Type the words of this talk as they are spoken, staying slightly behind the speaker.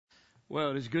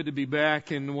Well, it is good to be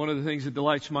back, and one of the things that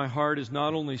delights my heart is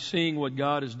not only seeing what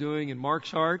God is doing in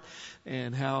Mark's heart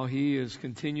and how he is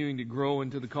continuing to grow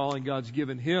into the calling God's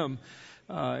given him.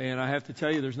 And I have to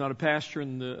tell you, there's not a pastor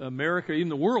in America, even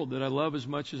the world, that I love as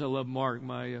much as I love Mark.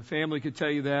 My family could tell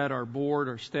you that, our board,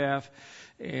 our staff,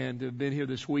 and have been here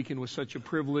this weekend was such a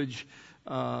privilege.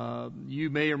 You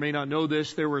may or may not know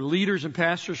this. There were leaders and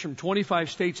pastors from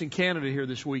 25 states in Canada here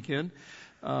this weekend.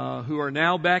 Who are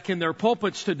now back in their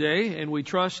pulpits today, and we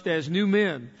trust as new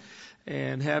men,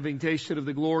 and having tasted of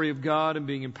the glory of God and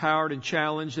being empowered and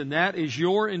challenged. And that is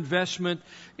your investment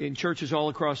in churches all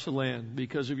across the land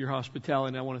because of your hospitality,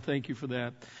 and I want to thank you for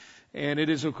that. And it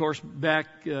is, of course,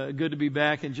 good to be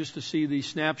back and just to see these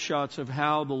snapshots of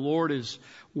how the Lord is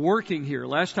working here.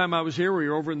 Last time I was here, we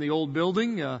were over in the old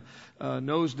building,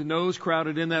 nose to nose,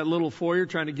 crowded in that little foyer,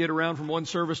 trying to get around from one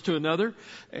service to another.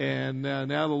 And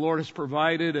now the Lord has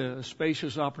provided a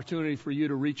spacious opportunity for you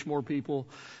to reach more people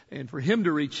and for Him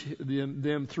to reach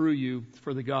them through you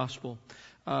for the gospel.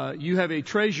 You have a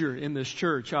treasure in this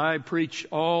church. I preach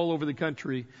all over the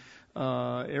country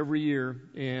every year,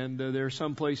 and there are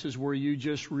some places where you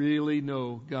just really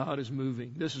know God is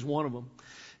moving. This is one of them.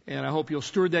 And I hope you'll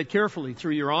steward that carefully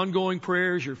through your ongoing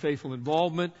prayers, your faithful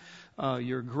involvement,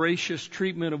 your gracious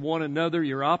treatment of one another,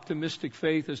 your optimistic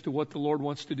faith as to what the Lord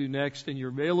wants to do next, and your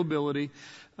availability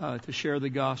to share the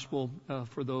gospel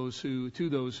to those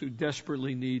who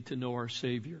desperately need to know our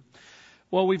Savior.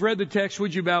 Well, we've read the text.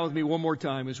 Would you bow with me one more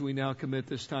time as we now commit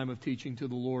this time of teaching to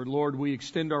the Lord? Lord, we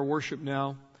extend our worship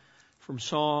now from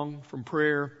song, from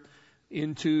prayer,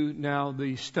 into now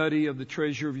the study of the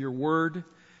treasure of your word.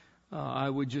 I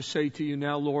would just say to you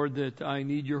now, Lord, that I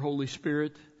need your Holy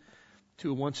Spirit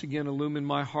to once again illumine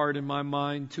my heart and my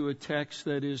mind to a text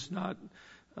that is not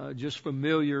just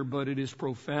familiar, but it is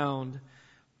profound.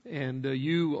 And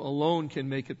you alone can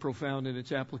make it profound in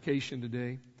its application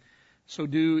today. So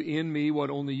do in me what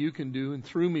only you can do, and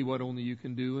through me what only you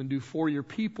can do, and do for your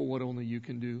people what only you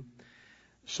can do,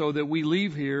 so that we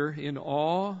leave here in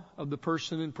awe of the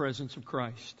person and presence of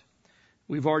Christ.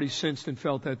 We've already sensed and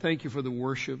felt that. Thank you for the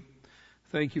worship.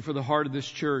 Thank you for the heart of this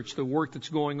church, the work that's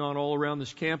going on all around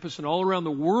this campus and all around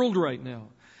the world right now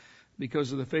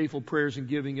because of the faithful prayers and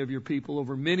giving of your people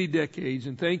over many decades.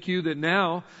 And thank you that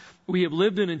now we have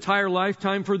lived an entire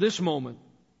lifetime for this moment.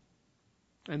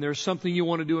 And there's something you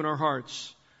want to do in our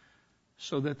hearts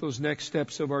so that those next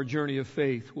steps of our journey of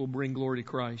faith will bring glory to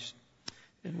Christ.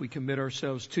 And we commit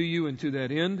ourselves to you and to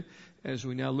that end as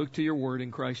we now look to your word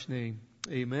in Christ's name.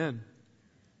 Amen.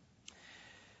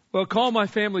 Well, call my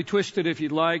family twisted if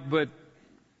you'd like, but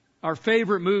our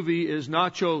favorite movie is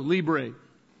Nacho Libre.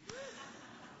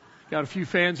 Got a few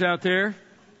fans out there.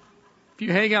 If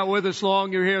you hang out with us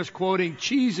long, you'll hear us quoting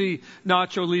cheesy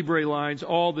Nacho Libre lines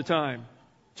all the time.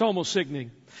 It's almost sickening.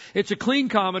 It's a clean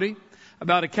comedy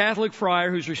about a Catholic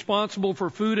friar who's responsible for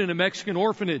food in a Mexican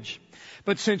orphanage.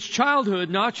 But since childhood,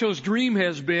 Nacho's dream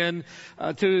has been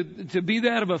to be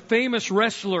that of a famous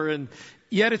wrestler, and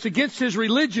yet it's against his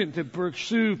religion to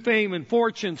pursue fame and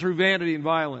fortune through vanity and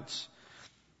violence.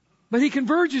 But he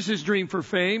converges his dream for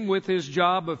fame with his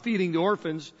job of feeding the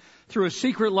orphans through a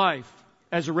secret life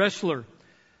as a wrestler,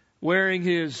 wearing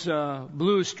his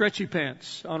blue stretchy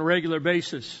pants on a regular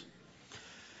basis.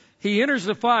 He enters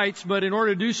the fights, but in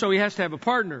order to do so, he has to have a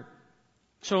partner.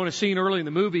 So in a scene early in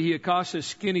the movie, he accosts a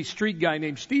skinny street guy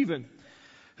named Stephen,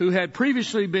 who had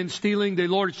previously been stealing the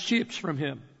Lord's chips from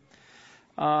him.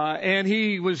 And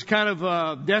he was kind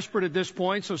of desperate at this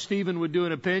point, so Stephen would do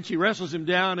in a pinch. He wrestles him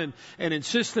down and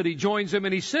insists that he joins him,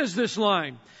 and he says this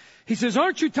line. He says,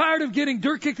 "Aren't you tired of getting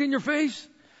dirt kicked in your face?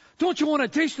 Don't you want a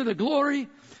taste of the glory?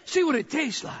 See what it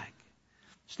tastes like."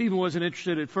 Stephen wasn't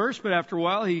interested at first, but after a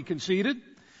while he conceded.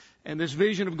 And this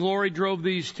vision of glory drove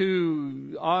these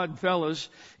two odd fellas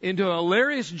into a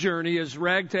hilarious journey as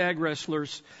ragtag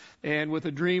wrestlers and with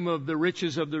a dream of the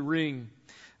riches of the ring.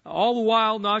 All the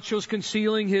while, Nacho's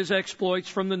concealing his exploits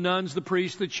from the nuns, the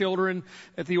priests, the children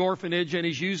at the orphanage, and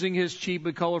he's using his cheap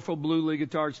but colorful blue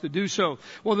leotards to do so.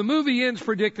 Well, the movie ends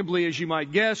predictably, as you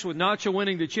might guess, with Nacho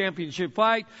winning the championship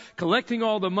fight, collecting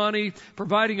all the money,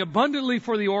 providing abundantly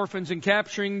for the orphans, and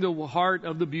capturing the heart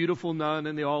of the beautiful nun,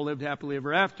 and they all lived happily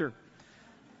ever after.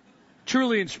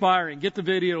 Truly inspiring. Get the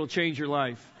video, it'll change your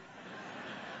life.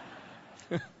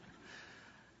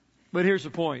 But here's the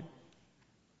point.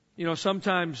 You know,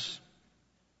 sometimes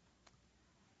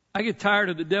I get tired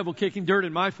of the devil kicking dirt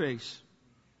in my face,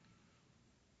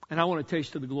 and I want a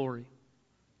taste of the glory.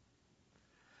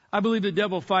 I believe the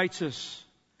devil fights us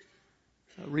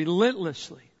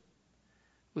relentlessly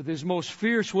with his most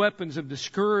fierce weapons of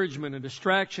discouragement and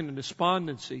distraction and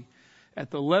despondency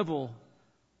at the level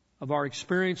of our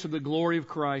experience of the glory of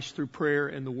Christ through prayer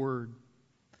and the Word.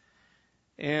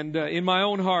 And in my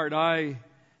own heart, I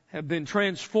have been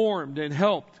transformed and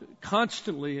helped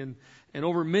constantly and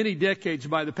over many decades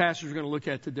by the passage we're going to look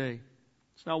at today.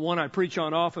 It's not one I preach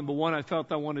on often, but one I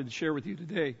felt I wanted to share with you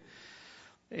today.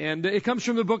 And it comes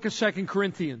from the book of 2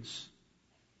 Corinthians.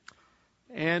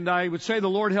 And I would say the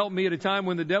Lord helped me at a time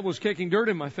when the devil was kicking dirt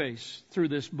in my face through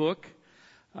this book.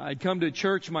 I'd come to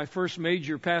church, my first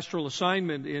major pastoral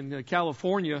assignment in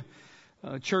California,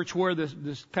 a church where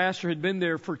this pastor had been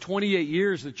there for 28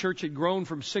 years. The church had grown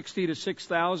from 60 to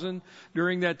 6,000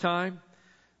 during that time.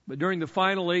 But during the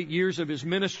final 8 years of his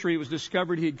ministry, it was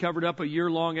discovered he had covered up a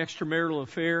year-long extramarital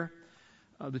affair.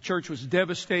 The church was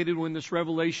devastated when this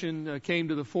revelation came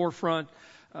to the forefront.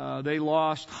 They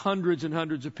lost hundreds and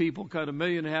hundreds of people, cut $1.5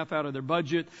 million out of their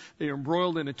budget. They were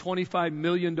embroiled in a $25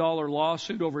 million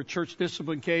lawsuit over a church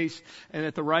discipline case. And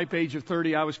at the ripe age of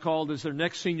 30, I was called as their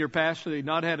next senior pastor. They'd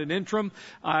not had an interim.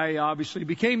 I obviously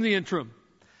became the interim.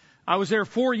 I was there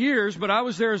 4 years, but I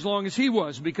was there as long as he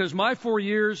was, because my 4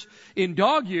 years in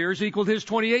dog years equaled his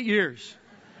 28 years.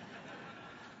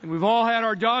 And we've all had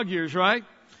our dog years, right?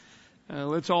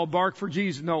 Let's all bark for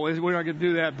Jesus. No, we're not going to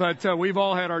do that. But we've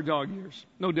all had our dog years.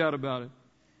 No doubt about it.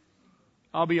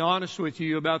 I'll be honest with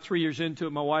you. About 3 years into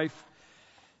it, my wife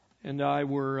and I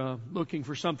were looking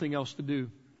for something else to do.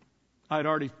 I'd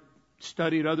already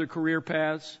studied other career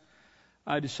paths.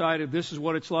 I decided if this is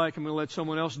what it's like, I'm going to let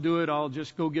someone else do it. I'll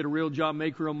just go get a real job,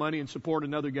 make real money, and support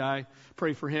another guy,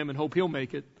 pray for him, and hope he'll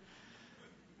make it.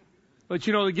 But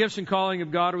you know, the gifts and calling of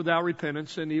God are without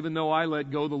repentance, and even though I let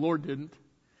go, the Lord didn't.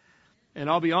 And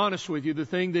I'll be honest with you, the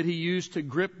thing that He used to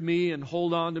grip me and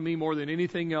hold on to me more than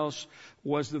anything else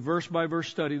was the verse-by-verse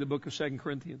study of the book of 2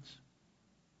 Corinthians,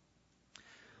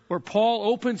 where Paul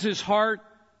opens his heart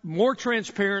more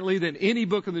transparently than any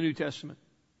book of the New Testament.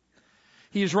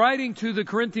 He is writing to the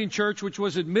Corinthian church, which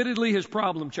was admittedly his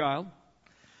problem child.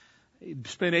 He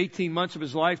spent 18 months of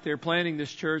his life there planning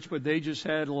this church, but they just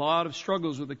had a lot of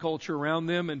struggles with the culture around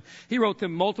them. And he wrote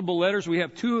them multiple letters. We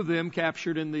have 2 of them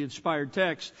captured in the inspired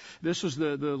text. This was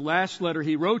the last letter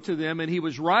he wrote to them, and he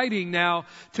was writing now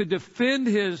to defend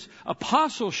his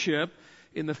apostleship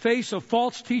in the face of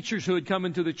false teachers who had come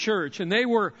into the church. And they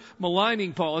were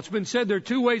maligning Paul. It's been said there are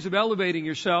 2 ways of elevating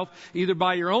yourself, either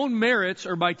by your own merits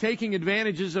or by taking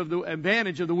advantage of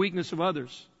the weakness of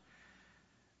others.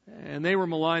 And they were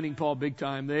maligning Paul big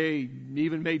time. They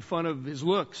even made fun of his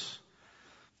looks.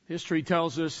 History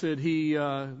tells us that he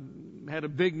had a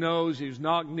big nose, he was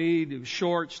knock-kneed, he was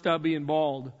short, stubby, and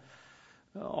bald.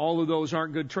 All of those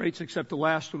aren't good traits except the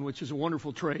last one, which is a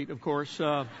wonderful trait, of course.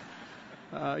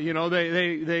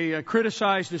 They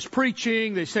criticized his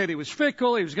preaching. They said he was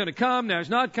fickle. He was going to come. Now he's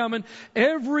not coming.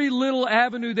 Every little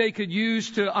avenue they could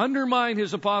use to undermine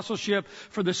his apostleship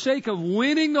for the sake of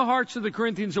winning the hearts of the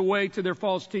Corinthians away to their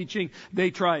false teaching,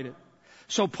 they tried it.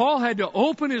 So Paul had to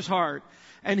open his heart,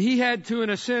 and he had to, in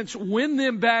a sense, win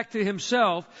them back to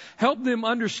himself, help them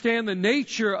understand the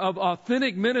nature of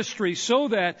authentic ministry so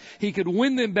that he could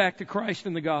win them back to Christ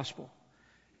and the gospel.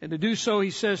 And to do so,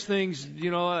 he says things,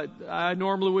 I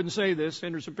normally wouldn't say this,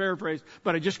 and there's a paraphrase,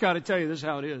 but I just got to tell you, this is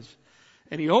how it is.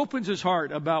 And he opens his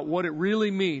heart about what it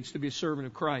really means to be a servant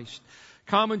of Christ.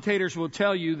 Commentators will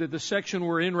tell you that the section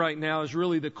we're in right now is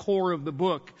really the core of the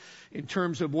book in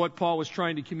terms of what Paul was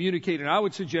trying to communicate. And I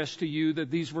would suggest to you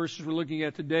that these verses we're looking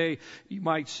at today, you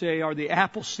might say, are the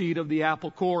apple seed of the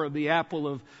apple core, of the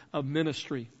apple of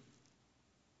ministry.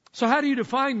 So how do you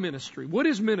define ministry? What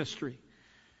is ministry?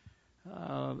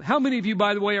 How many of you,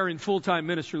 by the way, are in full-time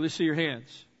ministry? Let's see your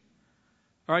hands.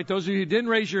 All right, those of you who didn't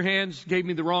raise your hands gave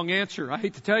me the wrong answer. I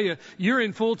hate to tell you, you're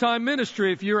in full-time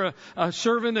ministry if you're a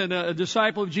servant and a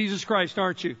disciple of Jesus Christ,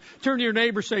 aren't you? Turn to your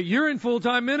neighbor and say, you're in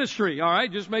full-time ministry. All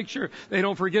right, just make sure they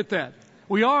don't forget that.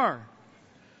 We are.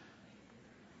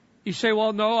 You say,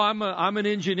 well, no, I'm an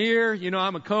engineer,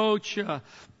 I'm a coach, I'm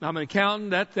an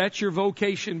accountant. That's your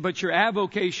vocation, but your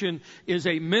avocation is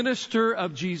a minister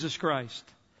of Jesus Christ.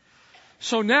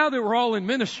 So now that we're all in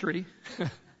ministry,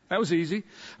 that was easy.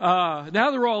 Now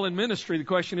that we're all in ministry, the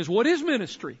question is, what is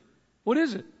ministry? What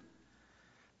is it?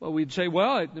 Well, we'd say,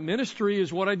 the ministry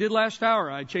is what I did last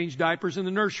hour. I changed diapers in the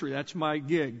nursery. That's my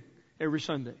gig every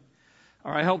Sunday.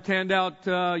 Or I helped hand out,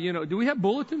 do we have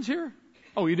bulletins here?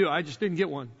 Oh, you do? I just didn't get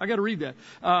one. I got to read that.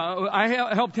 I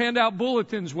helped hand out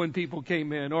bulletins when people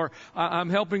came in, or I'm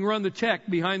helping run the tech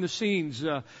behind the scenes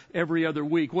every other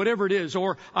week, whatever it is.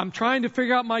 Or I'm trying to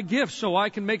figure out my gifts so I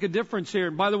can make a difference here.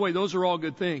 And by the way, those are all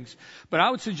good things. But I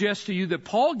would suggest to you that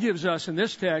Paul gives us in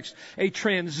this text a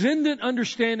transcendent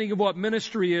understanding of what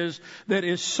ministry is that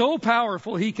is so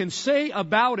powerful. He can say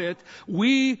about it,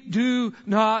 we do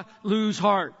not lose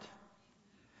heart.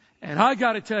 And I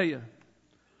got to tell you,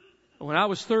 when I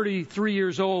was 33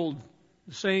 years old,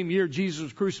 the same year Jesus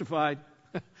was crucified,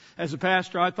 as a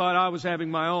pastor, I thought I was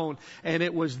having my own. And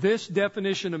it was this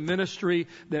definition of ministry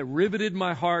that riveted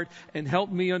my heart and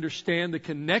helped me understand the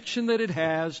connection that it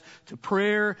has to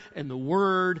prayer and the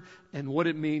Word and what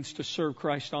it means to serve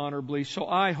Christ honorably. So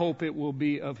I hope it will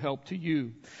be of help to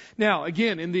you. Now,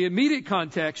 again, in the immediate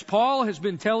context, Paul has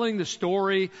been telling the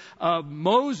story of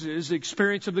Moses'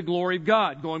 experience of the glory of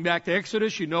God. Going back to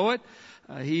Exodus, you know it.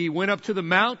 He went up to the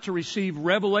mount to receive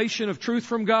revelation of truth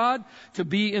from God, to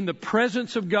be in the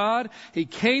presence of God. He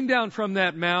came down from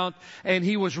that mount and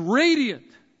he was radiant.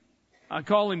 I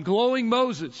call him glowing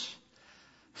Moses,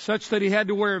 such that he had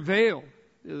to wear a veil.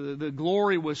 The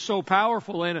glory was so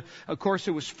powerful, and of course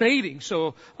it was fading,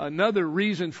 so another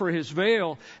reason for his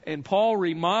veil. And Paul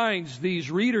reminds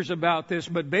these readers about this,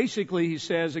 but basically he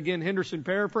says, again, Henderson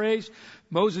paraphrase,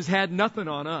 Moses had nothing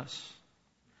on us.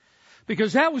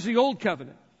 Because that was the old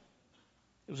covenant.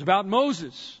 It was about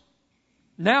Moses.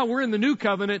 Now we're in the new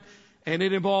covenant, and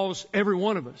it involves every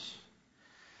one of us.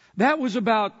 That was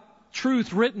about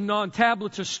truth written on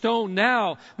tablets of stone.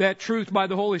 Now that truth by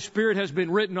the Holy Spirit has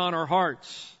been written on our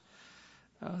hearts.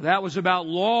 That was about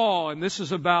law, and this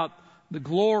is about the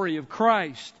glory of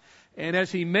Christ. And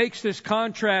as he makes this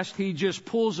contrast, he just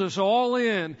pulls us all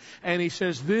in, and he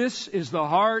says, this is the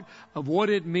heart of what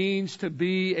it means to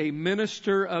be a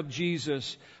minister of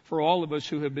Jesus for all of us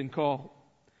who have been called.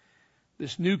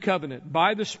 This new covenant,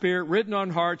 by the Spirit, written on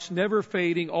hearts, never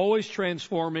fading, always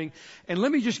transforming. And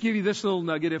let me just give you this little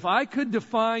nugget. If I could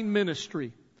define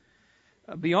ministry,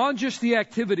 beyond just the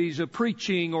activities of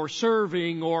preaching or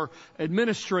serving or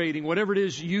administrating, whatever it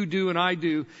is you do and I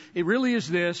do, it really is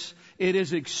this. It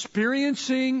is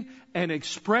experiencing and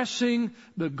expressing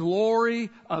the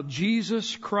glory of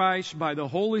Jesus Christ by the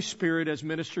Holy Spirit as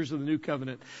ministers of the new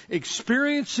covenant.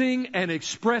 Experiencing and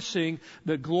expressing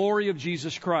the glory of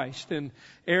Jesus Christ. And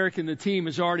Eric and the team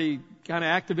has already kind of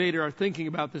activated our thinking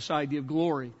about this idea of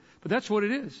glory. But that's what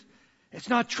it is. It's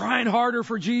not trying harder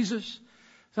for Jesus.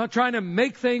 It's not trying to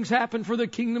make things happen for the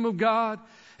kingdom of God.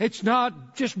 It's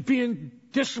not just being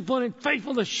disciplined and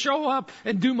faithful to show up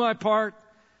and do my part.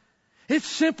 It's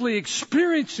simply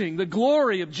experiencing the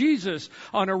glory of Jesus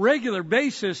on a regular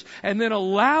basis and then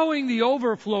allowing the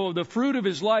overflow of the fruit of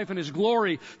His life and His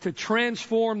glory to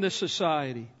transform this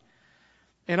society.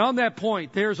 And on that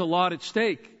point, there's a lot at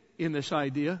stake in this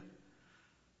idea.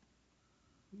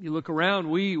 You look around,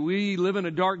 we live in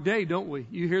a dark day, don't we?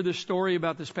 You hear this story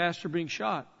about this pastor being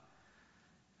shot.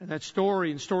 And that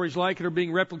story and stories like it are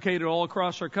being replicated all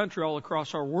across our country, all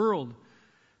across our world.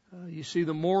 You see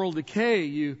the moral decay.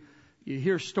 You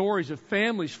hear stories of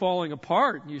families falling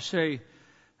apart. And you say,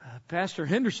 Pastor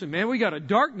Henderson, man, we got a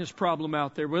darkness problem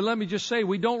out there. But let me just say,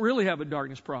 we don't really have a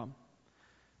darkness problem.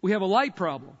 We have a light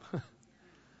problem.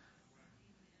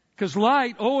 Because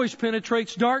light always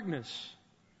penetrates darkness.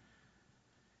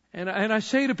 And I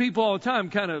say to people all the time,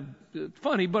 kind of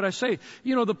funny, but I say,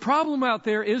 the problem out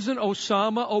there isn't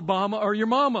Osama, Obama, or your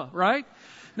mama, right?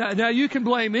 Now you can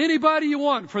blame anybody you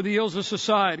want for the ills of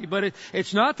society, but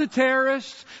it's not the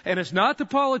terrorists, and it's not the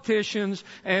politicians,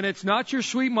 and it's not your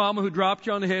sweet mama who dropped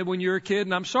you on the head when you were a kid,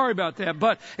 and I'm sorry about that,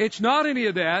 but it's not any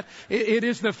of that. It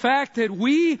is the fact that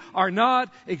we are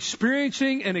not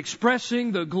experiencing and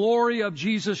expressing the glory of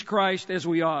Jesus Christ as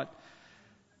we ought.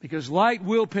 Because light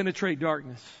will penetrate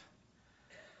darkness.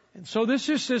 And so this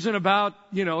just isn't about,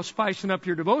 spicing up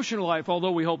your devotional life,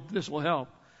 although we hope this will help.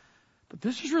 But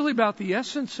this is really about the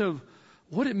essence of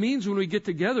what it means when we get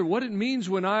together, what it means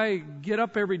when I get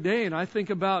up every day and I think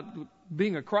about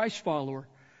being a Christ follower.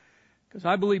 Because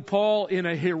I believe Paul, in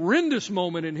a horrendous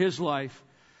moment in his life,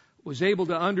 was able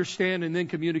to understand and then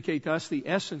communicate to us the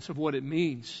essence of what it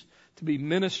means to be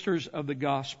ministers of the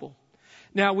gospel.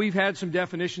 Now, we've had some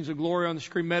definitions of glory on the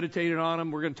screen, meditated on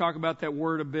them. We're going to talk about that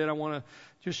word a bit. I want to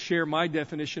just share my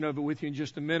definition of it with you in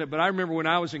just a minute. But I remember when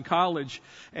I was in college,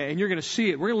 and you're going to see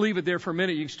it. We're going to leave it there for a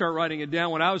minute. You can start writing it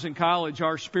down. When I was in college,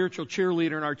 our spiritual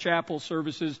cheerleader in our chapel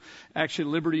services, actually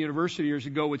at Liberty University years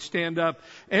ago, would stand up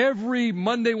every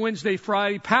Monday, Wednesday,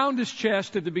 Friday, pound his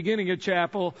chest at the beginning of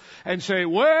chapel and say,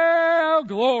 well,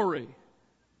 glory.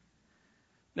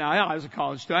 Now, I was a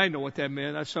college student. I didn't know what that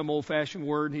meant. That's some old-fashioned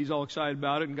word, and he's all excited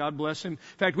about it, and God bless him.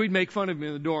 In fact, we'd make fun of him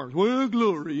in the dorms. Well,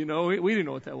 glory, you know. We didn't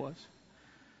know what that was.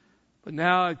 But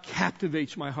now it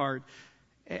captivates my heart.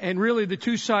 And really, the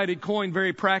two-sided coin,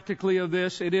 very practically, of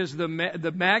this, it is the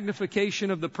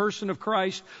magnification of the person of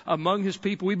Christ among His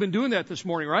people. We've been doing that this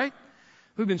morning, right?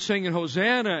 We've been singing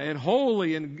Hosanna and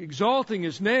holy and exalting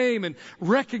His name and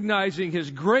recognizing His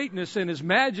greatness and His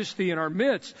majesty in our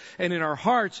midst and in our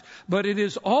hearts. But it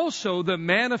is also the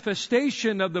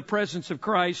manifestation of the presence of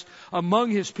Christ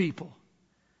among His people.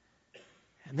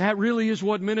 And that really is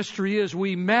what ministry is.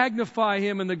 We magnify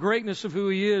Him in the greatness of who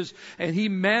He is, and He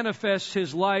manifests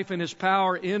His life and His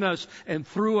power in us and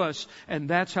through us, and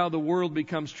that's how the world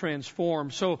becomes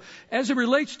transformed. So as it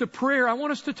relates to prayer, I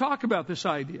want us to talk about this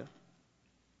idea.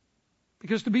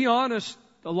 Because to be honest,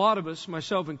 a lot of us,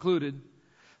 myself included,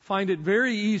 find it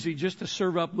very easy just to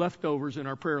serve up leftovers in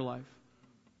our prayer life.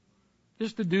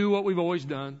 Just to do what we've always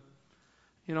done.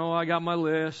 You know, I got my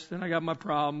list and I got my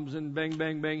problems and bang,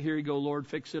 bang, bang, here you go, Lord,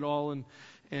 fix it all and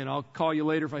I'll call you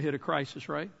later if I hit a crisis,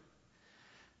 right?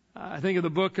 I think of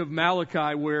the book of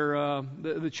Malachi where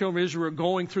the children of Israel are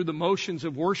going through the motions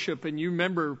of worship, and you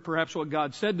remember perhaps what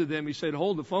God said to them. He said,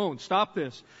 hold the phone, stop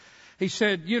this. He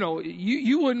said, you know,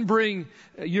 you wouldn't bring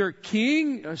your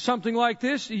king something like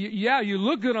this. Yeah, you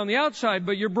look good on the outside,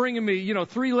 but you're bringing me, you know,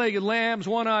 3-legged lambs,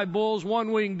 1-eyed bulls,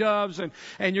 1-winged doves,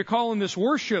 and you're calling this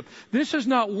worship. This is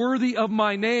not worthy of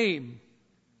my name.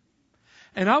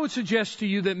 And I would suggest to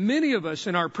you that many of us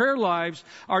in our prayer lives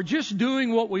are just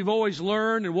doing what we've always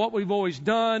learned and what we've always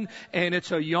done, and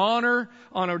it's a yawner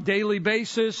on a daily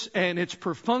basis, and it's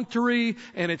perfunctory,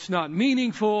 and it's not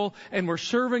meaningful, and we're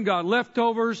serving God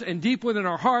leftovers, and deep within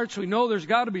our hearts we know there's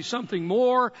got to be something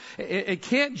more. It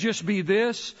can't just be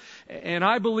this. And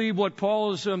I believe what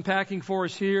Paul is unpacking for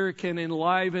us here can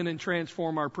enliven and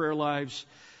transform our prayer lives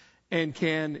and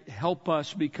can help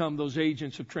us become those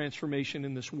agents of transformation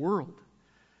in this world.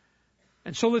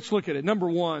 And so let's look at it. Number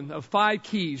one, of 5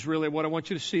 keys, really, what I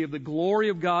want you to see of the glory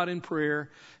of God in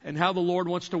prayer and how the Lord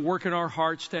wants to work in our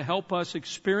hearts to help us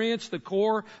experience the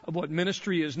core of what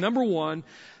ministry is. Number one,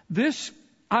 this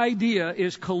idea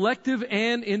is collective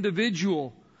and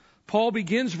individual. Paul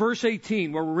begins verse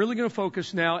 18, where we're really going to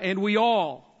focus now, and we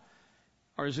all,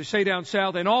 or as they say down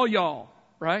south, and all y'all,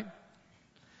 right?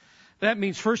 That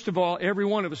means, first of all, every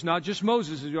one of us, not just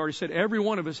Moses, as we already said, every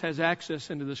one of us has access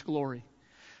into this glory.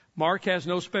 Mark has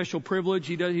no special privilege.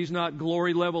 He's not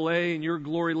glory level A and you're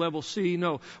glory level C.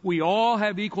 No, we all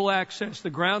have equal access. The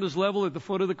ground is level at the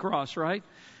foot of the cross, right?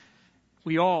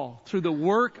 We all, through the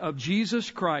work of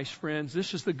Jesus Christ, friends,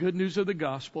 this is the good news of the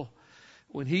gospel.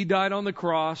 When He died on the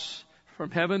cross,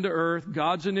 from heaven to earth,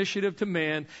 God's initiative to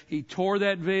man, He tore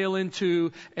that veil in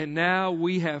two, and now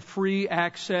we have free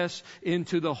access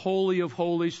into the Holy of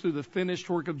Holies through the finished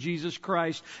work of Jesus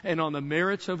Christ and on the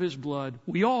merits of His blood.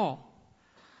 We all.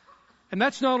 And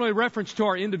that's not only a reference to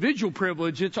our individual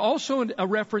privilege, it's also a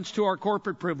reference to our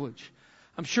corporate privilege.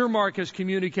 I'm sure Mark has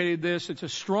communicated this. It's a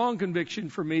strong conviction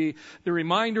for me. The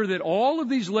reminder that all of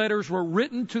these letters were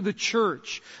written to the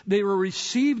church. They were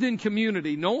received in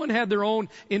community. No one had their own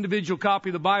individual copy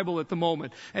of the Bible at the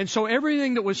moment. And so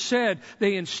everything that was said,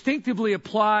 they instinctively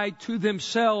applied to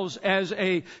themselves as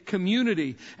a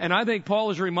community. And I think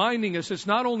Paul is reminding us it's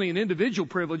not only an individual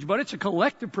privilege, but it's a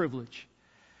collective privilege.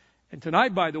 And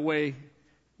tonight, by the way,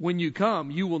 when you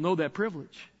come, you will know that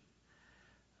privilege.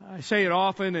 I say it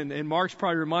often, and Mark's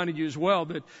probably reminded you as well,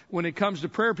 that when it comes to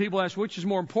prayer, people ask, which is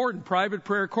more important, private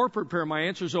prayer, corporate prayer? My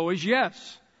answer is always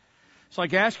yes. It's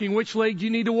like asking which leg do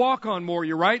you need to walk on more,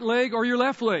 your right leg or your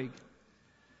left leg?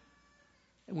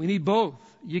 And we need both.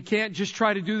 You can't just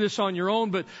try to do this on your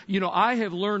own, but, I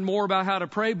have learned more about how to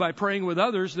pray by praying with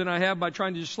others than I have by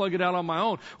trying to just slug it out on my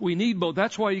own. We need both.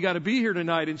 That's why you got to be here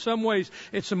tonight. In some ways,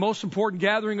 it's the most important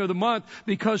gathering of the month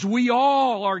because we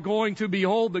all are going to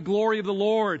behold the glory of the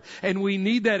Lord, and we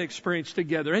need that experience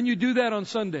together. And you do that on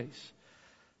Sundays.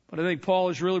 But I think Paul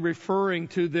is really referring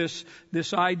to this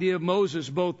idea of Moses,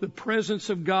 both the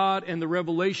presence of God and the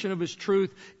revelation of His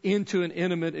truth into an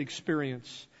intimate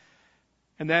experience.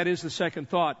 And that is the second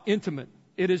thought, intimate.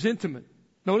 It is intimate.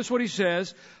 Notice what he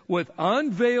says, with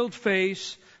unveiled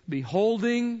face,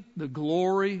 beholding the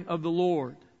glory of the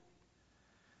Lord.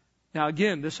 Now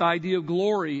again, this idea of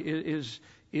glory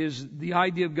is the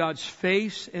idea of God's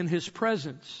face and His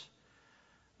presence.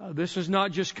 This is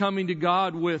not just coming to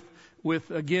God with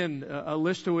again, a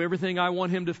list of everything I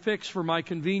want Him to fix for my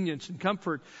convenience and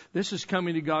comfort. This is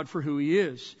coming to God for who He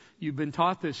is. You've been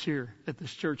taught this here at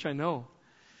this church, I know.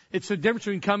 It's the difference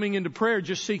between coming into prayer,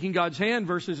 just seeking God's hand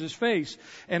versus His face.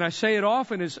 And I say it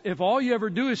often is, if all you ever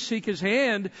do is seek His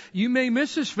hand, you may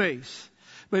miss His face.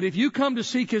 But if you come to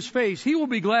seek His face, He will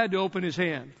be glad to open His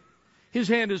hand. His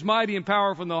hand is mighty and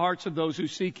powerful in the hearts of those who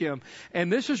seek Him.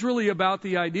 And this is really about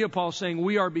the idea, Paul saying,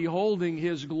 we are beholding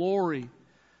His glory.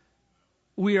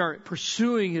 We are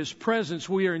pursuing His presence.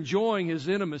 We are enjoying His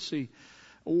intimacy.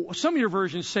 Some of your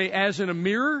versions say, as in a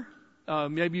mirror.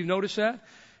 Maybe you've noticed that.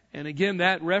 And again,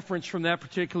 that reference from that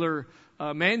particular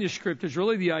manuscript is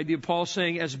really the idea of Paul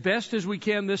saying, as best as we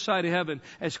can this side of heaven,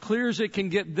 as clear as it can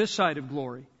get this side of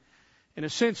glory. In a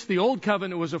sense, the old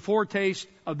covenant was a foretaste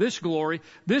of this glory.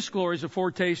 This glory is a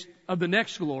foretaste of the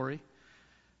next glory.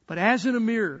 But as in a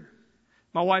mirror,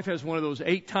 my wife has one of those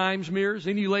 8 times mirrors.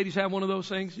 Any of you ladies have one of those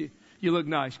things? You look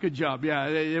nice. Good job. Yeah,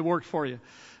 it worked for you.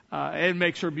 It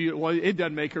makes her beautiful. Well, it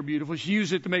doesn't make her beautiful. She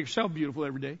uses it to make herself beautiful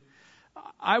every day.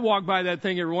 I walk by that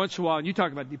thing every once in a while, and you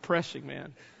talk about depressing,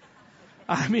 man.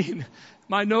 I mean,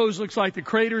 my nose looks like the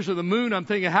craters of the moon. I'm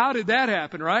thinking, how did that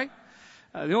happen, right?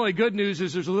 The only good news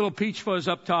is there's a little peach fuzz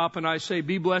up top, and I say,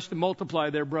 be blessed and multiply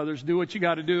there, brothers. Do what you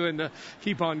got to do and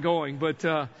keep on going.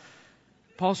 But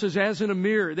Paul says, as in a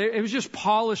mirror. It was just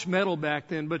polished metal back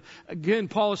then. But again,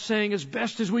 Paul is saying, as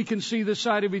best as we can see this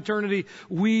side of eternity,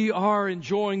 we are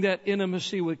enjoying that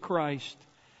intimacy with Christ.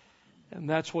 And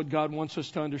that's what God wants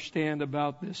us to understand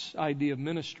about this idea of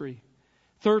ministry.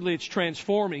 Thirdly, it's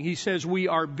transforming. He says we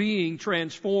are being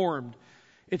transformed.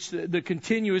 It's the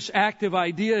continuous active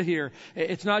idea here.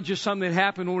 It's not just something that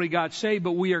happened when we got saved,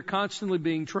 but we are constantly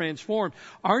being transformed.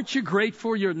 Aren't you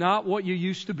grateful you're not what you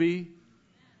used to be?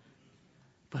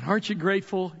 But aren't you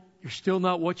grateful you're still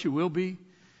not what you will be?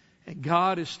 And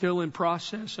God is still in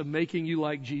process of making you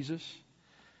like Jesus?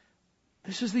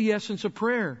 This is the essence of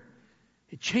prayer.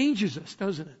 It changes us,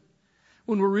 doesn't it?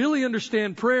 When we really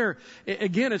understand prayer,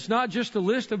 again, it's not just a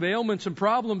list of ailments and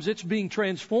problems. It's being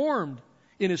transformed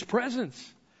in His presence.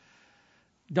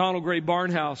 Donald Gray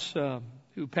Barnhouse,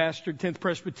 who pastored 10th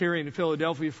Presbyterian in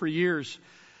Philadelphia for years,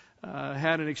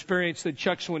 had an experience that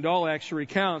Chuck Swindoll actually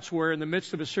recounts, where in the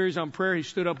midst of a series on prayer, he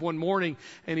stood up one morning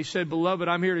and he said, "Beloved,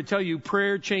 I'm here to tell you,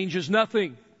 prayer changes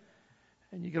nothing."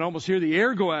 And you can almost hear the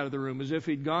air go out of the room as if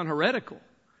he'd gone heretical.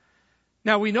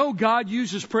 Now, we know God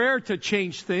uses prayer to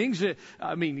change things.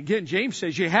 I mean, again, James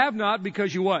says, you have not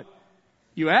because you what?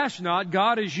 You ask not.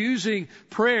 God is using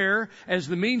prayer as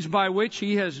the means by which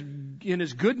He has, in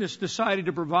His goodness, decided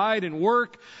to provide and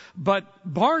work. But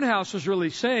Barnhouse is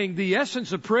really saying the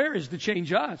essence of prayer is to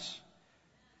change us.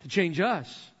 To change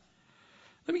us.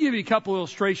 Let me give you a couple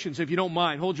illustrations, if you don't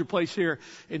mind. Hold your place here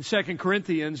in 2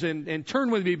 Corinthians and turn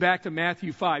with me back to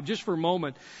Matthew 5 just for a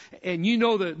moment. And you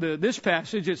know this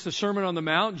passage, it's the Sermon on the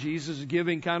Mount. Jesus is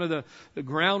giving kind of the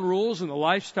ground rules and the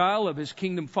lifestyle of His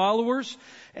kingdom followers.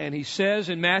 And He says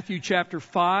in Matthew chapter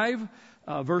 5,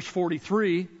 verse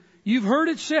 43, "You've heard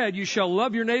it said, you shall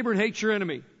love your neighbor and hate your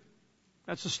enemy."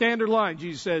 That's the standard line.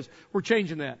 Jesus says, we're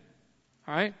changing that.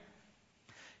 All right?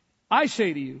 "I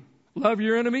say to you, love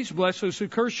your enemies, bless those who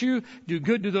curse you, do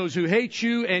good to those who hate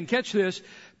you, and" catch this,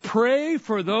 "pray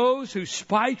for those who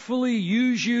spitefully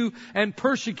use you and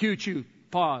persecute you."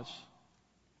 Pause.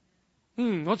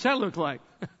 What's that look like?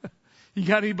 You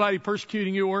got anybody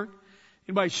persecuting you at work?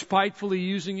 Anybody spitefully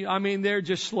using you? I mean, they're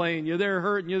just slaying you. They're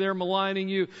hurting you. They're maligning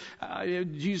you.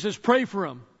 Jesus, pray for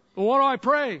them. Well, what do I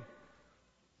pray?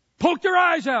 Poke their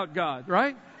eyes out, God,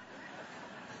 right?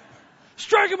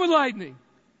 Strike them with lightning.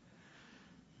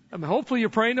 I mean, hopefully you're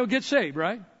praying they'll get saved,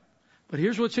 right? But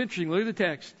here's what's interesting. Look at the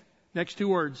text. Next 2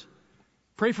 words.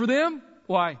 Pray for them.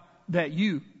 Why? That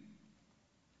you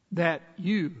may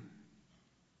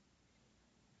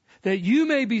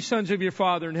be sons of your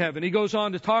Father in heaven. He goes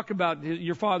on to talk about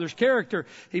your Father's character.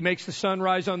 He makes the sun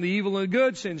rise on the evil and the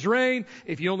good, sends rain.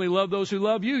 If you only love those who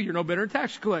love you, you're no better than a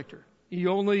tax collector.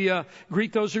 You only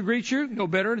greet those who greet you, no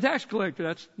better than a tax collector.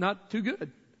 That's not too good.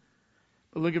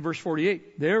 But look at verse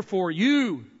 48. "Therefore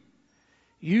you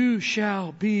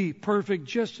shall be perfect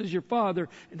just as your Father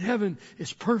in heaven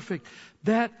is perfect."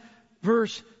 That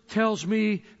verse tells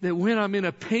me that when I'm in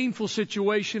a painful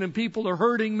situation and people are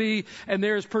hurting me and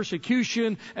there is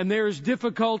persecution and there is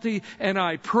difficulty and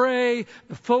I pray,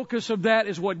 the focus of that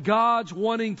is what God's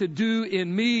wanting to do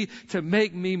in me to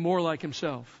make me more like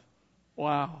Himself.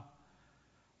 Wow.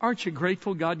 Aren't you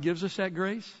grateful God gives us that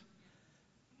grace?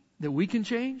 That we can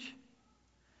change?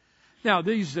 Now,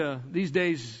 these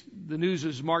days, the news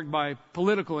is marked by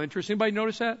political interest. Anybody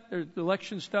notice that? There's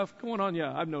election stuff going on?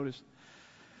 Yeah, I've noticed.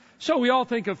 So we all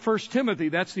think of 1 Timothy.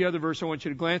 That's the other verse I want you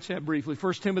to glance at briefly.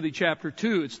 1 Timothy chapter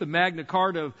 2. It's the Magna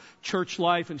Carta of church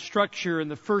life and structure.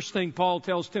 And the first thing Paul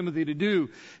tells Timothy to do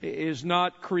is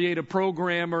not create a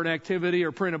program or an activity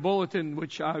or print a bulletin,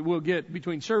 which I will get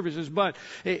between services, but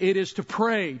it is to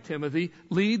pray, Timothy.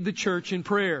 Lead the church in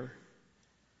prayer.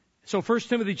 So 1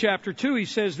 Timothy chapter 2, he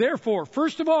says, therefore,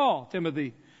 first of all,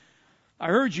 Timothy, I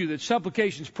urge you that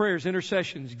supplications, prayers,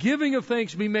 intercessions, giving of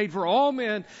thanks be made for all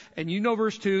men, and you know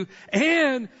verse 2,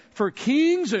 and for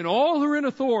kings and all who are in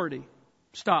authority.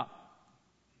 Stop.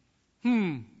 How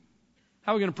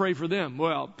are we going to pray for them?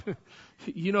 Well,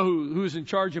 you know who was in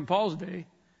charge in Paul's day?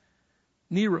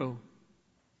 Nero,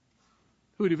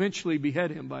 who would eventually behead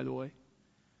him, by the way.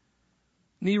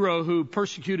 Nero, who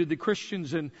persecuted the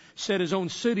Christians and set his own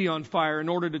city on fire in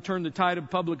order to turn the tide of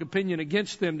public opinion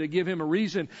against them, to give him a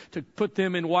reason to put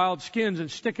them in wild skins and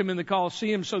stick them in the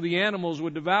Colosseum so the animals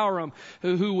would devour them,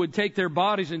 who would take their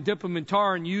bodies and dip them in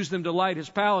tar and use them to light his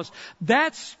palace.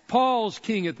 That's Paul's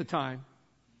king at the time.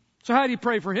 So how do you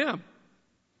pray for him?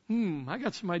 I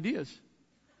got some ideas.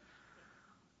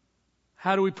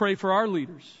 How do we pray for our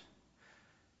leaders?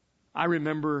 I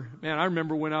remember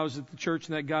when I was at the church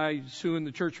and that guy suing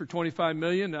the church for $25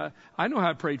 million. I know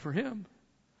how I prayed for him.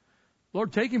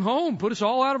 Lord, take him home. Put us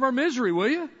all out of our misery, will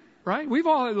you? Right? We've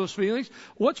all had those feelings.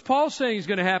 What's Paul saying is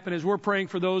going to happen as we're praying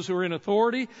for those who are in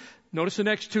authority? Notice the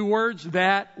next two words,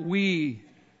 that we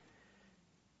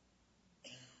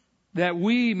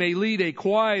may lead a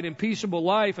quiet and peaceable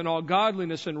life in all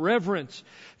godliness and reverence.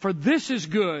 For this is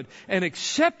good and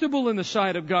acceptable in the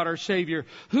sight of God our Savior,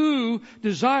 who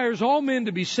desires all men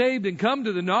to be saved and come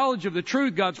to the knowledge of the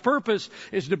truth. God's purpose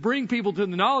is to bring people to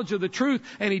the knowledge of the truth,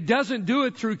 and He doesn't do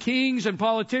it through kings and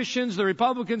politicians, the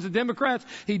Republicans and Democrats.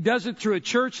 He does it through a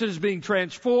church that is being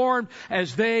transformed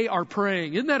as they are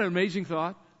praying. Isn't that an amazing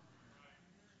thought?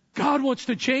 God wants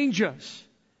to change us.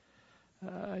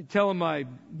 I tell in my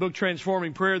book,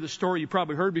 Transforming Prayer, the story you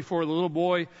probably heard before, the little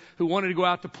boy who wanted to go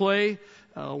out to play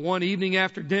one evening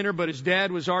after dinner, but his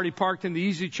dad was already parked in the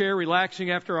easy chair, relaxing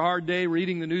after a hard day,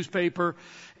 reading the newspaper,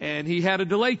 and he had a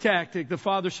delay tactic. The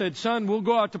father said, son, we'll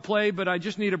go out to play, but I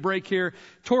just need a break here.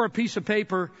 Tore a piece of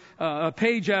paper, a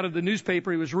page out of the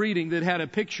newspaper he was reading that had a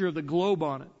picture of the globe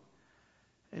on it.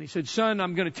 And he said, son,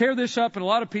 I'm going to tear this up in a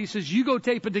lot of pieces. You go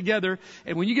tape it together.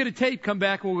 And when you get a tape, come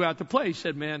back and we'll go out to play. He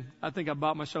said, man, I think I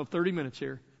bought myself 30 minutes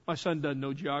here. My son doesn't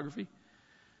know geography.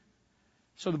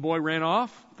 So the boy ran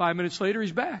off. 5 minutes later,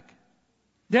 he's back.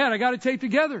 Dad, I got it taped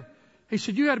together. He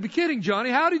said, you got to be kidding, Johnny.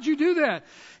 How did you do that?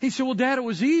 He said, well, Dad, it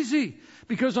was easy.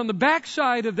 Because on the back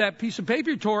side of that piece of paper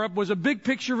you tore up was a big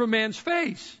picture of a man's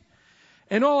face.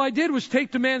 And all I did was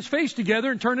tape the man's face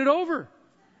together and turn it over.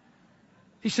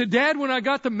 He said, Dad, when I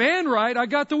got the man right, I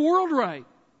got the world right.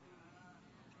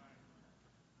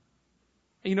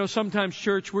 And you know, sometimes,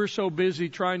 church, we're so busy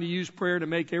trying to use prayer to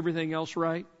make everything else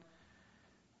right.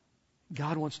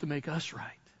 God wants to make us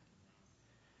right.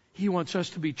 He wants us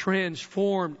to be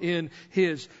transformed in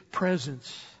His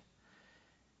presence.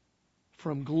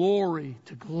 From glory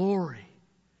to glory.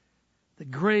 The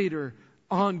greater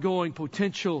ongoing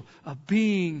potential of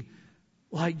being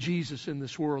like Jesus in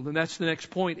this world. And that's the next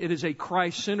point. It is a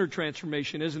Christ-centered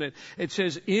transformation, isn't it? It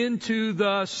says, into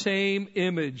the same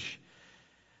image.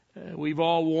 We've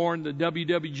all worn the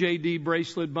WWJD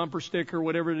bracelet, bumper sticker,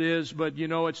 whatever it is, but you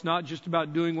know, it's not just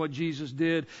about doing what Jesus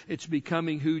did, it's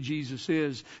becoming who Jesus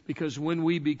is. Because when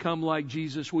we become like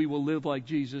Jesus, we will live like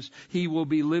Jesus. He will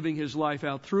be living His life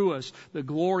out through us. The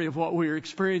glory of what we are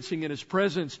experiencing in His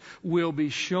presence will be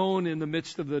shown in the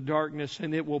midst of the darkness,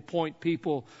 and it will point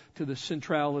people to the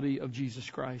centrality of Jesus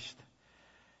Christ.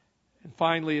 And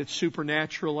finally, it's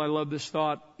supernatural. I love this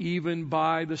thought. Even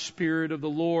by the Spirit of the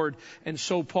Lord. And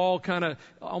so Paul kind of,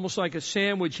 almost like a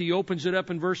sandwich, he opens it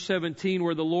up in verse 17,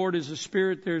 where the Lord is the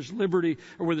Spirit, there's liberty,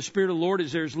 or where the Spirit of the Lord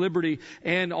is, there's liberty.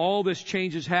 And all this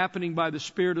change is happening by the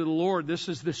Spirit of the Lord. This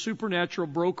is the supernatural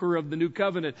broker of the new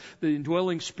covenant, the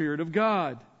indwelling Spirit of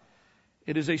God.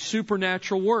 It is a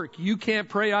supernatural work. You can't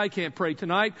pray, I can't pray.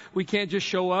 Tonight, we can't just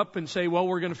show up and say, well,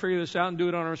 we're going to figure this out and do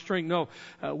it on our strength. No,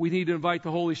 we need to invite the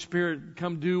Holy Spirit,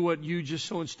 come do what you just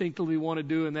so instinctively want to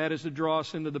do, and that is to draw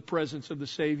us into the presence of the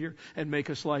Savior and make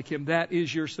us like Him. That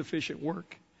is your sufficient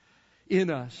work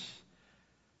in us.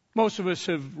 Most of us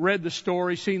have read the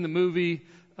story, seen the movie,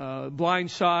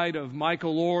 Blind Side of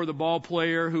Michael Orr, the ball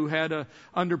player who had a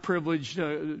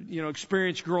underprivileged,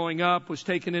 experience growing up, was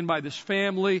taken in by this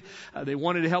family. They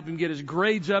wanted to help him get his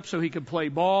grades up so he could play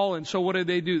ball. And so what did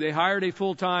they do? They hired a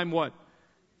full-time,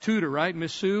 tutor, right?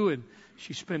 Miss Sue. And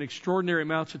she spent extraordinary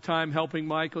amounts of time helping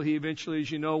Michael. He eventually,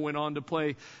 as you know, went on to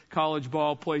play college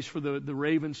ball, plays for the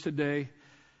Ravens today.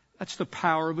 That's the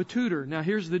power of a tutor. Now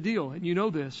here's the deal, and you know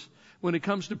this. When it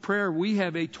comes to prayer, we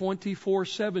have a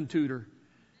 24/7 tutor.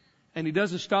 And He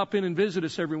doesn't stop in and visit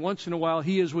us every once in a while.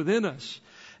 He is within us.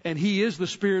 And He is the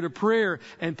Spirit of prayer.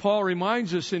 And Paul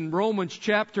reminds us in Romans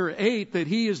chapter 8 that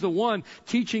He is the one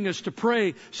teaching us to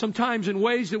pray, sometimes in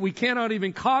ways that we cannot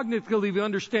even cognitively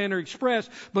understand or express,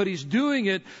 but He's doing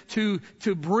it to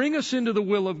bring us into the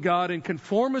will of God and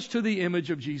conform us to the image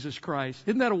of Jesus Christ.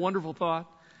 Isn't that a wonderful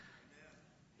thought?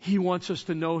 He wants us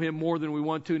to know Him more than we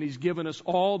want to, and He's given us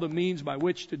all the means by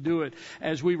which to do it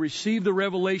as we receive the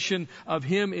revelation of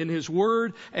Him in His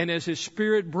Word and as His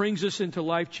Spirit brings us into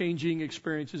life-changing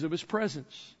experiences of His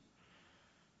presence.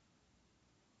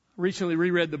 I recently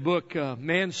reread the book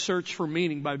Man's Search for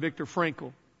Meaning by Viktor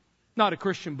Frankl. Not a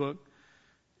Christian book.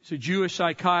 He's a Jewish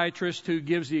psychiatrist who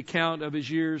gives the account of his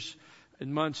years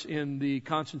and months in the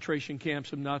concentration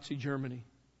camps of Nazi Germany.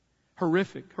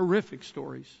 Horrific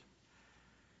stories.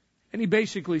 And he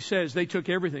basically says, they took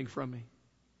everything from me.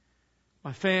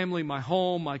 My family, my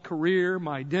home, my career,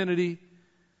 my identity,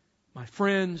 my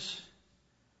friends,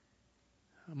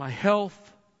 my health,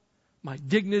 my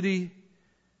dignity.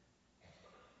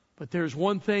 But there's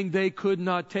one thing they could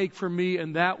not take from me,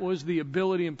 and that was the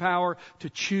ability and power to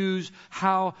choose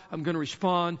how I'm going to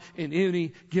respond in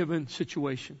any given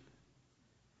situation.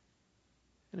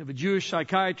 And if a Jewish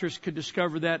psychiatrist could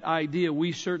discover that idea,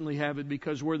 we certainly have it,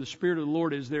 because where the Spirit of the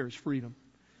Lord is, there is freedom.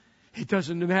 It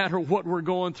doesn't matter what we're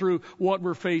going through, what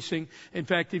we're facing. In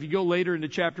fact, if you go later into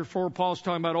chapter 4, Paul's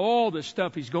talking about all the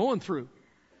stuff he's going through.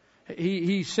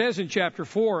 He says in chapter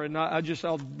 4, and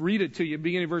I'll read it to you,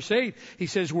 beginning of verse 8, he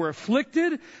says, we're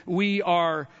afflicted, we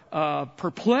are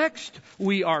perplexed,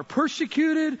 we are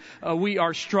persecuted, we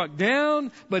are struck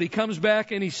down. But he comes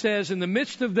back and he says, in the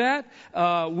midst of that,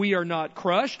 we are not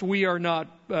crushed, we are not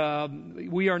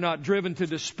driven to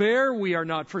despair, we are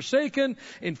not forsaken.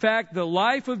 In fact, the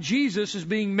life of Jesus is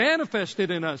being manifested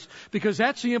in us, because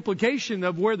that's the implication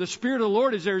of where the Spirit of the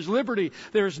Lord is, there's liberty.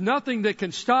 There's nothing that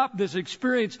can stop this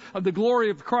experience of the glory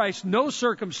of Christ. No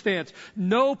circumstance,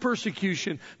 no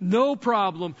persecution, no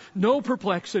problem, no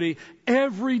perplexity.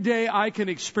 Every day I can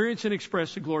experience and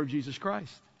express the glory of Jesus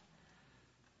Christ.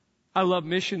 I love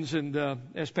missions, and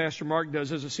as Pastor Mark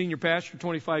does, as a senior pastor for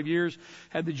 25 years,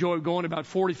 had the joy of going to about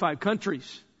 45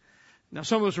 countries. Now,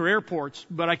 some of those were airports,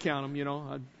 but I count them, you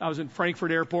know. I was in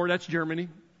Frankfurt Airport, that's Germany,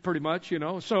 pretty much, you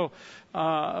know. So,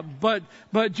 but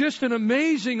just an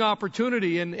amazing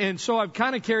opportunity. And so I've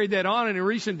kind of carried that on. And in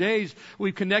recent days,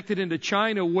 we've connected into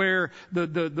China, where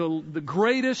the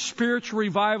greatest spiritual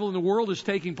revival in the world is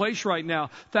taking place right now.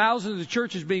 Thousands of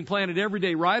churches being planted every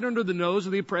day right under the nose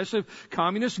of the oppressive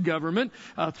communist government,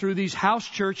 through these house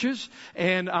churches.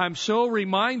 And I'm so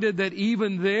reminded that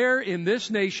even there in this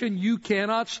nation, you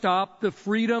cannot stop the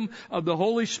freedom of the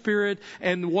Holy Spirit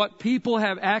and what people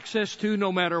have access to,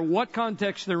 no matter what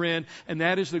context they're in, and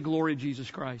that is the glory of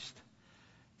Jesus Christ.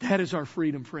 That is our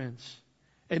freedom, friends.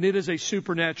 And it is a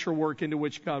supernatural work into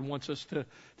which God wants us to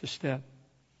step.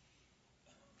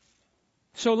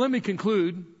 So let me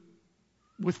conclude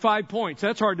with 5 points.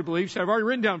 That's hard to believe. So I've already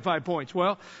written down 5 points.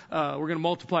 Well, we're going to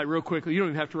multiply it real quickly. You don't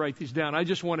even have to write these down. I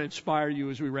just want to inspire you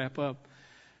as we wrap up.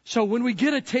 So when we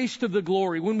get a taste of the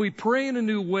glory, when we pray in a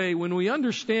new way, when we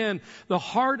understand the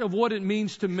heart of what it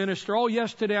means to minister, oh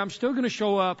yes, today I'm still going to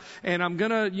show up and I'm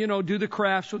going to, do the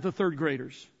crafts with the third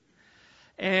graders.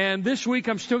 And this week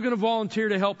I'm still going to volunteer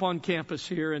to help on campus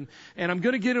here, and I'm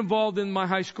going to get involved in my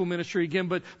high school ministry again,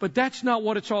 but that's not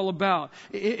what it's all about.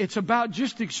 It's about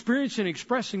just experiencing and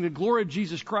expressing the glory of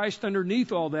Jesus Christ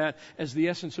underneath all that as the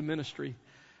essence of ministry.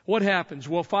 What happens?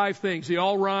 Well, 5 things. They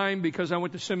all rhyme because I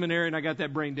went to seminary and I got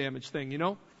that brain damage thing, you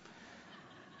know?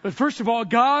 But first of all,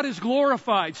 God is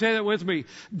glorified. Say that with me.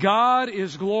 God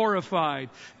is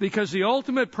glorified, because the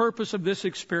ultimate purpose of this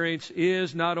experience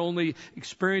is not only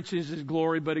experiencing His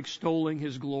glory, but extolling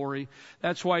His glory.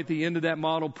 That's why at the end of that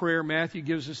model prayer, Matthew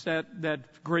gives us that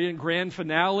grand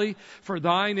finale. For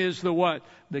thine is the what?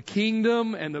 The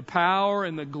kingdom and the power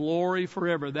and the glory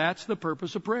forever. That's the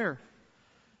purpose of prayer.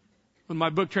 When my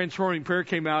book Transforming Prayer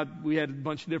came out, we had a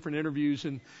bunch of different interviews,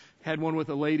 and had one with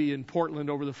a lady in Portland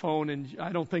over the phone, and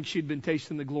I don't think she'd been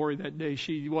tasting the glory that day.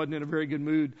 She wasn't in a very good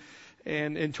mood.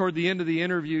 And toward the end of the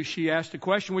interview, she asked a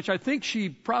question, which I think she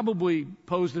probably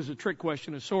posed as a trick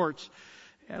question of sorts.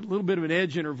 Had a little bit of an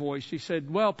edge in her voice. She said,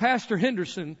 well, Pastor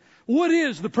Henderson, what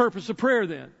is the purpose of prayer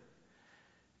then?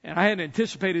 And I hadn't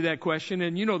anticipated that question,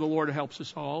 and you know the Lord helps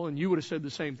us all, and you would have said the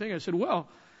same thing. I said, well,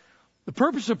 the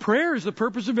purpose of prayer is the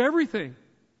purpose of everything.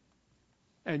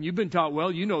 And you've been taught,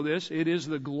 well, you know this. It is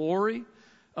the glory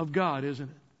of God, isn't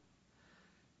it?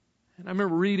 And I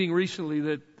remember reading recently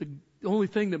that the only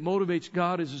thing that motivates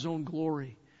God is His own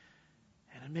glory.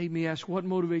 And it made me ask, what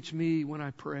motivates me when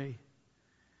I pray?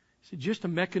 Is it just a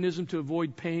mechanism to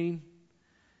avoid pain?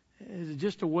 Is it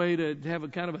just a way to have a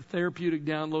kind of a therapeutic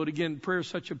download? Again, prayer is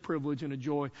such a privilege and a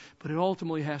joy, but it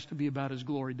ultimately has to be about His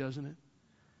glory, doesn't it?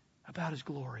 About His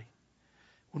glory.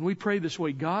 When we pray this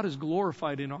way, God is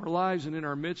glorified in our lives and in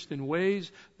our midst in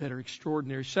ways that are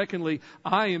extraordinary. Secondly,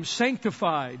 I am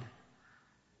sanctified.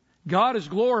 God is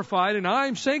glorified and I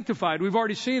am sanctified. We've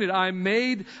already seen it. I'm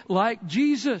made like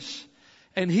Jesus.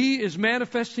 And He is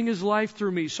manifesting His life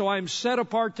through me. So I'm set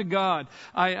apart to God.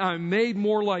 I'm made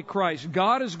more like Christ.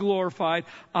 God is glorified.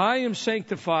 I am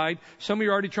sanctified. Some of you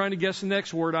are already trying to guess the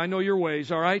next word. I know your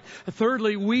ways, all right?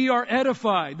 Thirdly, we are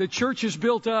edified. The church is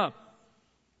built up.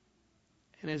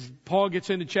 And as Paul gets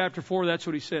into chapter 4, that's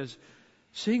what he says.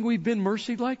 Seeing we've been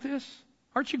mercied like this?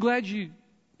 Aren't you glad you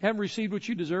haven't received what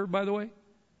you deserve, by the way?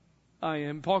 I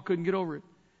am. Paul couldn't get over it.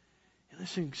 And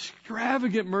this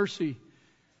extravagant mercy.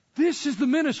 This is the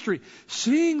ministry.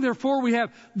 Seeing, therefore, we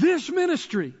have this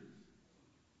ministry,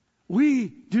 we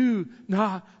do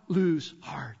not lose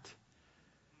heart.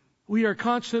 We are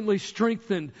constantly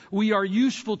strengthened. We are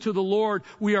useful to the Lord.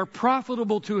 We are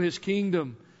profitable to His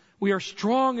kingdom. We are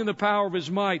strong in the power of His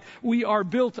might. We are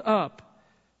built up.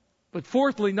 But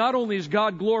fourthly, not only is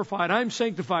God glorified, I'm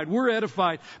sanctified, we're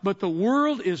edified, but the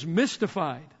world is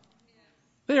mystified.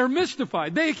 They are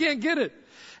mystified. They can't get it.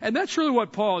 And that's really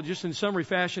what Paul, just in summary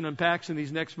fashion, unpacks in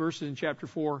these next verses in chapter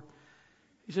 4.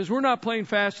 He says, we're not playing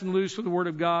fast and loose with the Word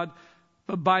of God,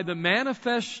 but by the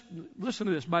listen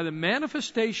to this, by the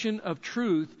manifestation of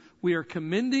truth, we are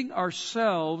commending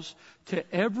ourselves to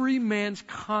every man's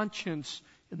conscience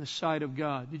in the sight of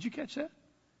God. Did you catch that?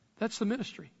 That's the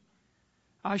ministry.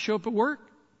 I show up at work,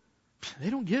 they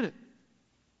don't get it.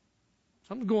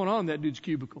 Something's going on in that dude's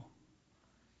cubicle.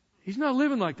 He's not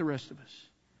living like the rest of us.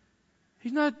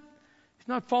 He's not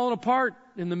falling apart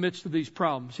in the midst of these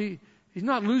problems. He's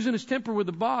not losing his temper with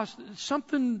the boss.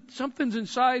 Something's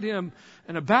inside him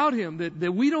and about him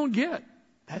that we don't get.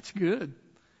 That's good.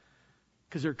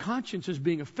 Because their conscience is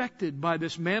being affected by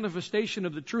this manifestation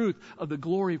of the truth of the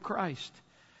glory of Christ.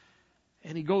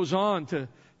 And he goes on to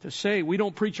say, we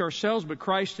don't preach ourselves, but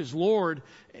Christ is Lord.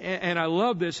 And I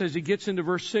love this as he gets into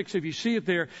verse 6. If you see it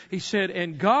there, he said,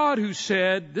 and God who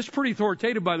said, this is pretty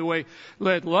authoritative, by the way,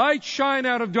 let light shine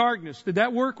out of darkness. Did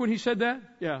that work when he said that?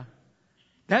 Yeah.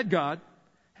 That God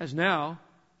has now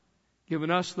given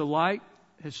us the light,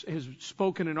 has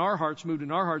spoken in our hearts, moved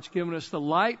in our hearts, given us the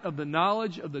light of the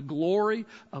knowledge of the glory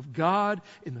of God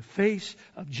in the face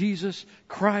of Jesus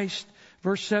Christ.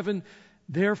 Verse 7,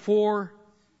 therefore,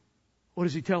 what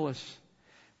does he tell us?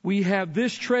 We have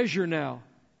this treasure now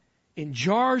in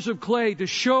jars of clay to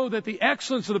show that the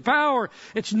excellence of the power,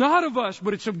 it's not of us,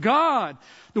 but it's of God.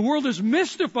 The world is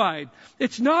mystified.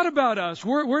 It's not about us.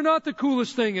 We're not the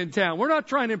coolest thing in town. We're not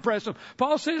trying to impress them.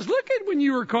 Paul says, look at when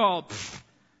you were called.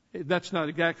 That's not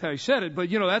exactly how he said it, but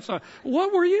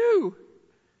what were you?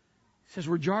 He says,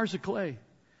 we're jars of clay.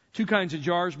 Two kinds of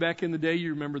jars back in the day.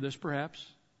 You remember this perhaps.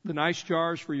 The nice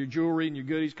jars for your jewelry and your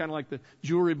goodies, kind of like the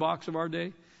jewelry box of our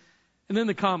day. And then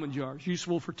the common jars,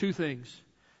 useful for two things.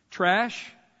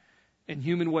 Trash and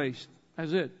human waste.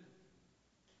 That's it.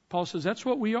 Paul says that's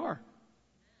what we are,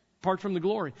 apart from the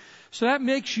glory. So that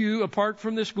makes you, apart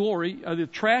from this glory, a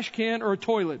trash can or a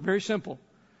toilet. Very simple.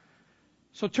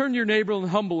 So turn to your neighbor and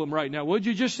humble him right now. Would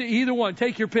you just either one?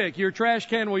 Take your pick. Your trash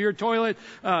can or your toilet.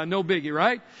 No biggie,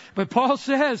 right? But Paul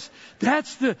says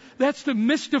that's the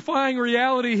mystifying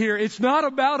reality here. It's not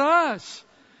about us.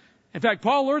 In fact,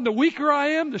 Paul learned the weaker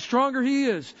I am, the stronger he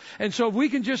is. And so if we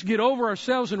can just get over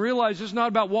ourselves and realize it's not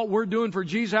about what we're doing for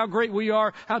Jesus, how great we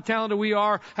are, how talented we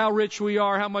are, how rich we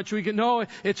are, how much we can know.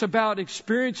 It's about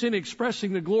experiencing,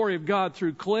 expressing the glory of God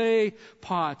through clay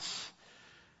pots,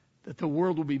 that the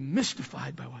world will be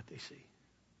mystified by what they see.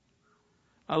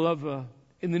 I love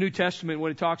in the New Testament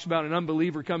when it talks about an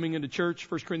unbeliever coming into church,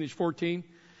 1 Corinthians 14,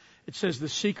 it says the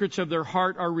secrets of their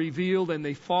heart are revealed and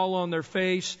they fall on their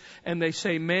face and they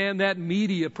say, man, that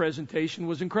media presentation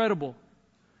was incredible.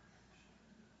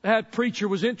 That preacher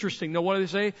was interesting. Now what do they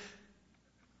say?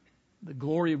 The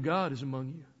glory of God is among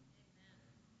you.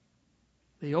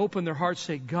 They open their hearts,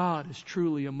 say, God is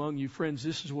truly among you. Friends,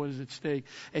 this is what is at stake.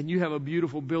 And you have a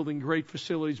beautiful building, great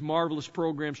facilities, marvelous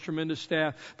programs, tremendous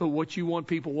staff. But what you want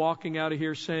people walking out of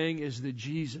here saying is that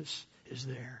Jesus is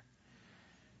there.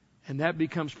 And that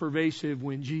becomes pervasive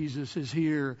when Jesus is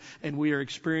here and we are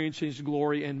experiencing His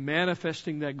glory and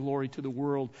manifesting that glory to the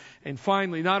world. And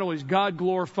finally, not only is God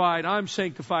glorified, I'm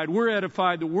sanctified, we're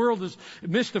edified, the world is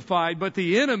mystified, but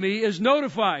the enemy is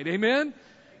notified. Amen?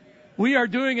 We are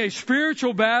doing a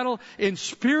spiritual battle with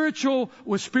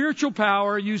spiritual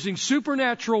power using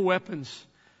supernatural weapons.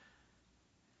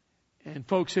 And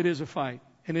folks, it is a fight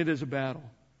and it is a battle.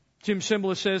 Jim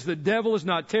Cymbala says the devil is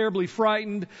not terribly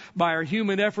frightened by our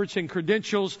human efforts and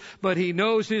credentials, but he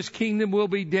knows his kingdom will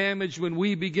be damaged when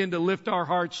we begin to lift our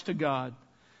hearts to God.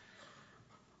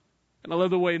 And I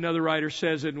love the way another writer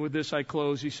says it, and with this I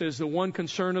close. He says the one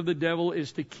concern of the devil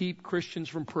is to keep Christians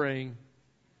from praying.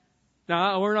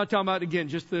 Now, we're not talking about, again,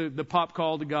 just the pop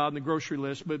call to God and the grocery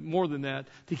list, but more than that,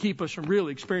 to keep us from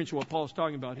really experiencing what Paul's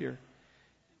talking about here.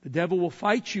 The devil will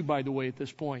fight you, by the way, at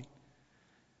this point.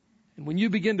 And when you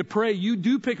begin to pray, you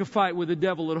do pick a fight with the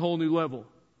devil at a whole new level.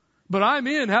 But I'm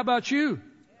in. How about you?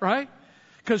 Right?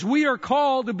 Because we are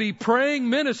called to be praying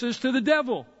menaces to the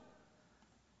devil.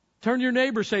 Turn to your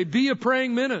neighbor, say, be a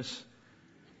praying menace.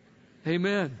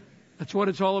 Amen. That's what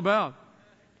it's all about.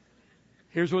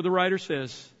 Here's what the writer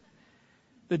says.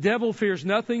 The devil fears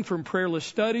nothing from prayerless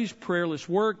studies, prayerless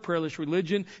work, prayerless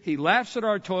religion. He laughs at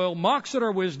our toil, mocks at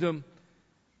our wisdom,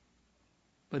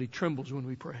 but he trembles when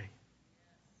we pray.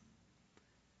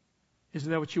 Isn't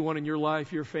that what you want in your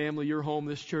life, your family, your home,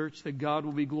 this church? That God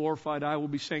will be glorified, I will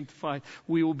be sanctified,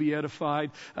 we will be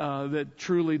edified, that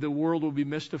truly the world will be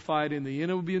mystified and the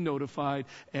end will be notified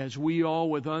as we all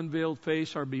with unveiled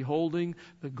face are beholding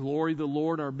the glory of the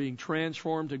Lord, are being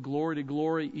transformed to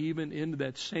glory, even into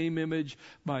that same image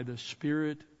by the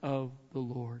Spirit of the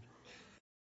Lord.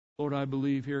 Lord, I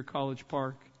believe here at College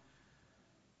Park,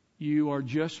 you are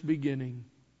just beginning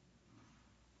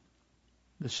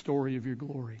the story of your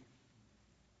glory.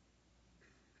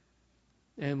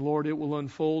 And Lord, it will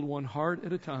unfold one heart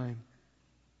at a time.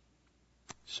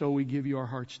 So we give you our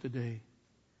hearts today.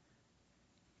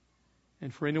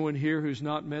 And for anyone here who's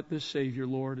not met this Savior,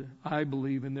 Lord, I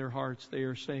believe in their hearts they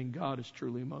are saying, God is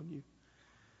truly among you.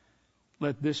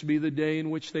 Let this be the day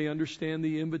in which they understand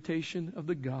the invitation of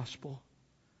the gospel.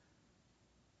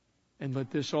 And let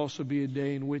this also be a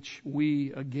day in which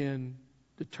we again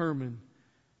determine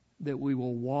that we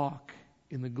will walk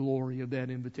in the glory of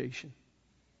that invitation.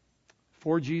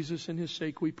 For Jesus and His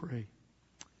sake we pray.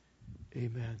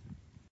 Amen.